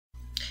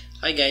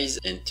Hi guys,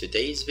 in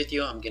today's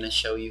video I'm gonna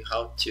show you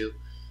how to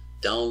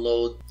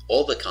download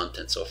all the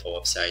contents of a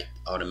website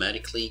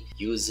automatically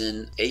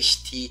using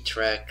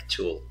Httrack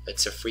tool.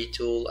 It's a free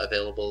tool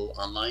available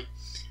online.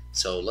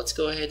 So let's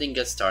go ahead and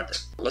get started.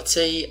 Let's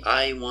say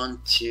I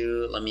want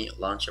to, let me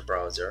launch a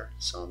browser.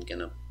 So I'm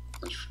gonna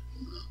launch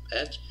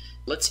Edge.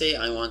 Let's say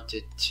I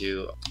wanted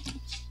to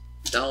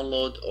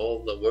download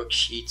all the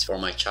worksheets for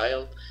my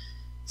child.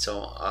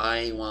 So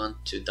I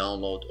want to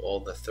download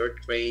all the third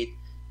grade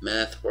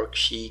math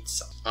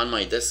worksheets on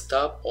my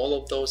desktop. All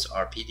of those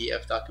are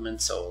PDF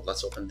documents. So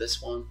let's open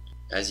this one.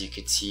 As you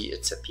can see,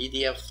 it's a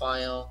PDF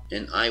file,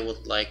 and I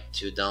would like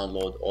to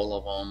download all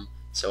of them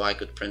so I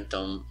could print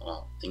them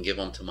and give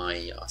them to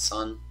my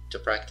son to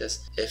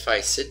practice. If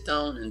I sit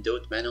down and do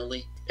it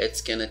manually,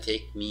 it's gonna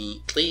take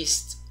me at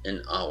least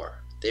an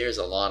hour. There's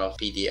a lot of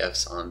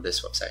PDFs on this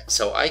website.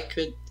 So I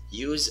could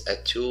use a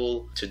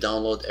tool to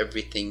download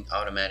everything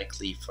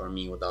automatically for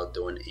me without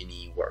doing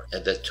any work.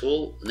 The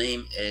tool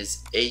name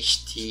is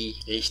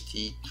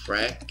Httrack.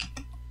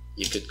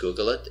 You could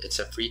Google it. It's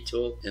a free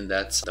tool, and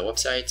that's the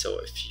website. So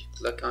if you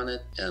click on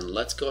it, and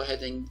let's go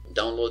ahead and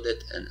download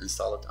it and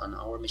install it on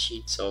our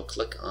machine. So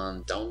click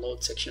on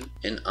download section,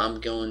 and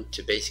I'm going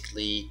to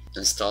basically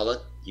install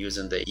it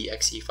using the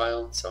exe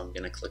file. So I'm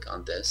gonna click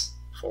on this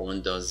for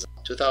Windows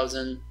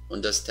 2000,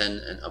 Windows 10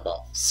 and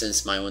above.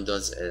 Since my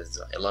Windows is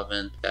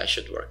 11, that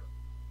should work.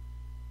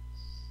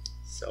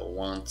 So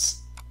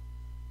once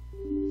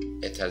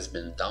it has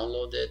been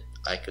downloaded,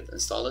 I could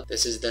install it.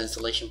 This is the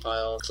installation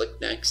file. Click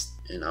next,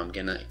 and I'm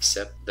gonna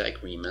accept the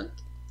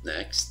agreement.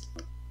 Next,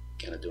 I'm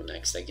gonna do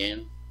next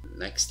again,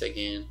 next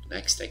again,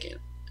 next again,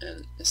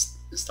 and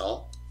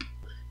install.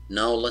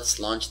 Now let's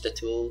launch the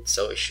tool.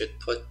 So it should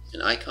put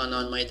an icon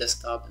on my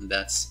desktop, and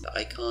that's the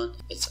icon.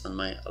 It's on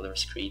my other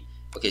screen.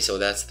 Okay, so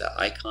that's the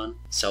icon.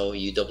 So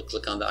you double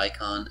click on the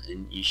icon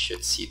and you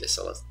should see this.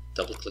 So let's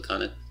double click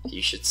on it.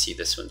 You should see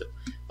this window.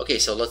 Okay,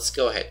 so let's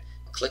go ahead.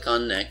 Click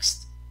on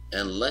next,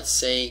 and let's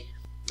say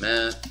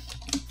math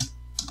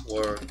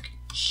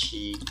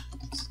worksheet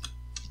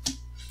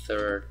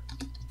third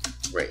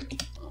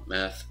grade.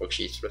 Math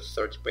worksheets for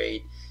third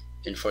grade,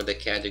 and for the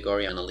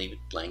category I'm gonna leave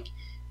it blank.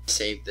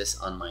 Save this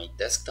on my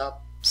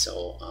desktop.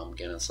 So I'm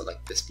gonna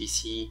select this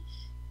PC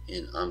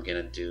and I'm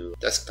gonna do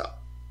desktop.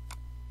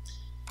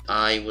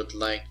 I would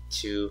like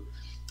to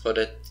put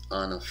it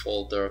on a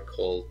folder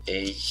called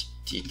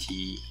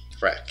Httrack.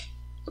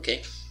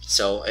 Okay,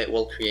 so it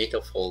will create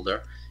a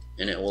folder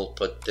and it will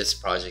put this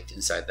project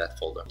inside that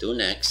folder. Do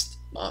next.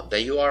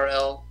 The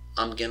URL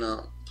I'm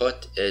gonna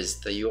put is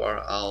the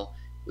URL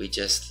we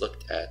just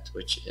looked at,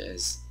 which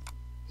is,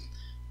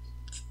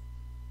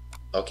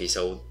 okay,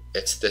 so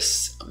it's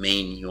this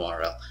main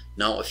URL.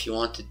 Now if you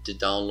wanted to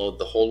download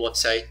the whole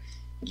website,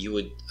 you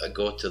would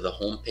go to the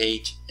home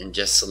page and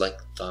just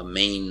select the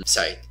main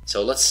site.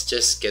 So let's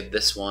just get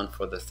this one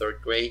for the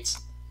third grades.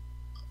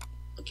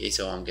 Okay,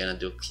 so I'm gonna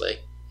do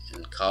click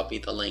and copy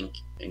the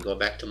link and go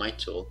back to my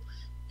tool,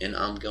 and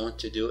I'm going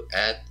to do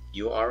add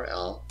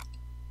URL.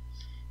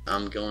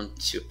 I'm going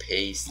to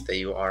paste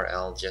the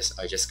URL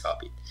I just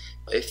copied.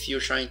 If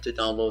you're trying to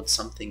download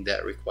something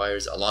that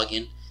requires a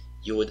login,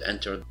 you would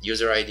enter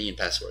user ID and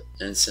password.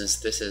 And since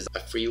this is a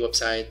free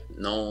website,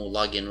 no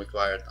login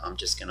required, I'm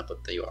just gonna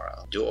put the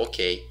URL. Do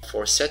OK.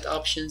 For set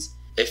options,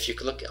 if you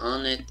click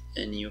on it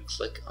and you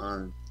click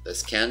on the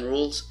scan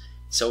rules,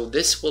 so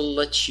this will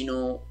let you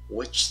know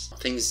which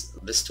things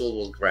this tool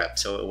will grab.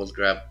 So it will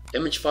grab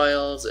image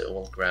files, it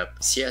will grab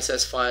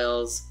CSS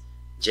files,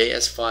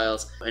 JS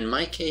files. In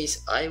my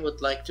case, I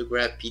would like to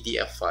grab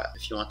PDF file.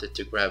 If you wanted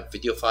to grab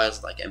video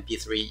files like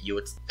MP3, you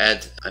would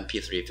add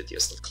MP3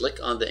 videos. So click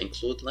on the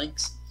include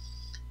links,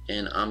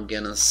 and I'm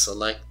gonna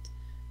select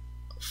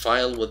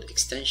file with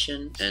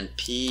extension and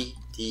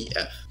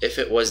PDF. If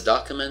it was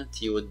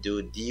document, you would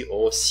do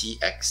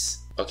DOCX.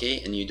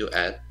 Okay, and you do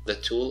add. The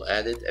tool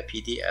added a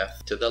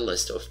PDF to the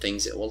list of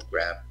things it will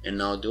grab, and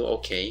now do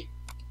OK,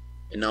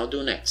 and now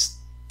do next,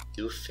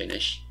 do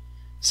finish.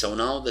 So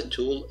now the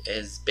tool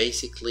is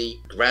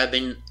basically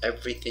grabbing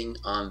everything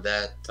on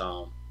that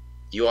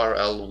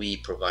URL we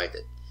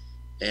provided,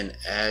 and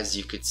as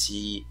you could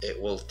see, it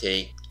will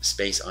take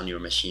space on your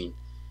machine.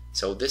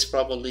 So this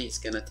probably is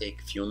gonna take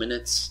a few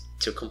minutes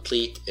to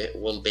complete. It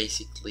will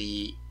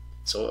basically,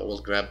 so it will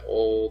grab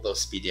all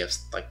those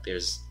PDFs, like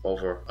there's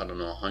over, I don't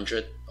know,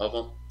 100 of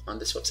them on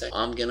this website.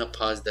 I'm gonna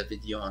pause the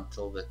video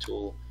until the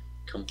tool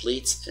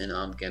completes, and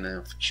I'm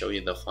gonna show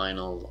you the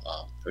final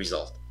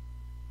result.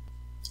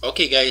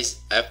 Okay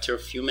guys, after a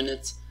few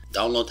minutes,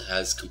 download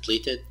has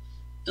completed,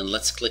 and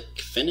let's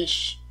click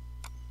finish,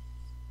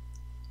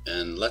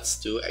 and let's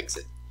do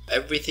exit.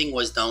 Everything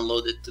was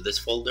downloaded to this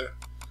folder.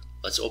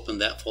 Let's open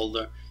that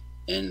folder,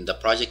 and the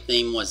project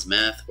name was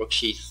math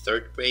worksheet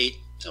third grade.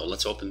 So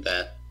let's open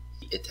that.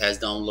 It has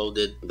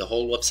downloaded the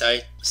whole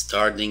website,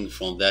 starting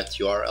from that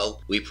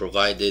URL we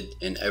provided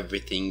and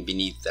everything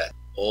beneath that.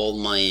 All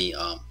my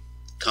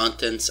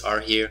contents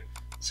are here,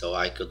 so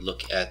I could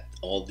look at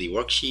all the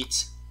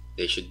worksheets.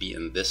 They should be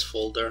in this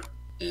folder,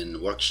 in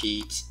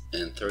worksheets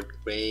and third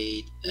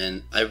grade,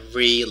 and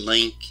every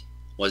link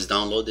was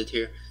downloaded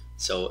here.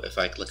 So if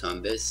I click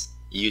on this,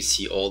 you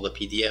see all the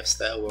PDFs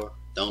that were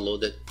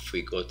downloaded. If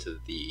we go to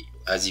the,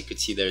 as you could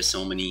see, there's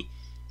so many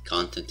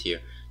content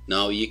here.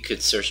 Now you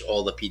could search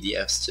all the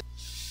PDFs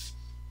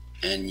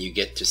and you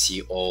get to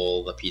see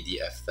all the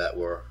PDF that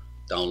were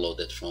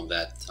downloaded from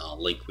that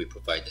link we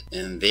provided.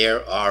 And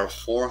there are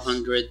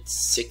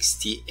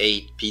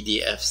 468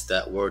 PDFs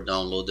that were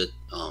downloaded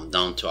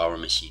down to our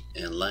machine.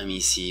 And let me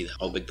see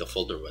how big the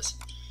folder was.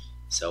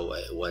 So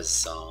it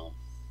was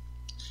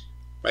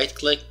right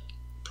click,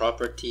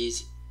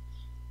 properties,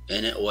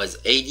 and it was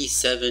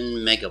 87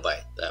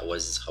 megabyte. That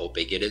was how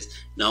big it is.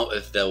 Now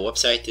if the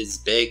website is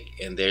big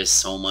and there's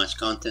so much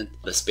content,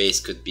 the space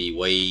could be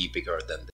way bigger than this.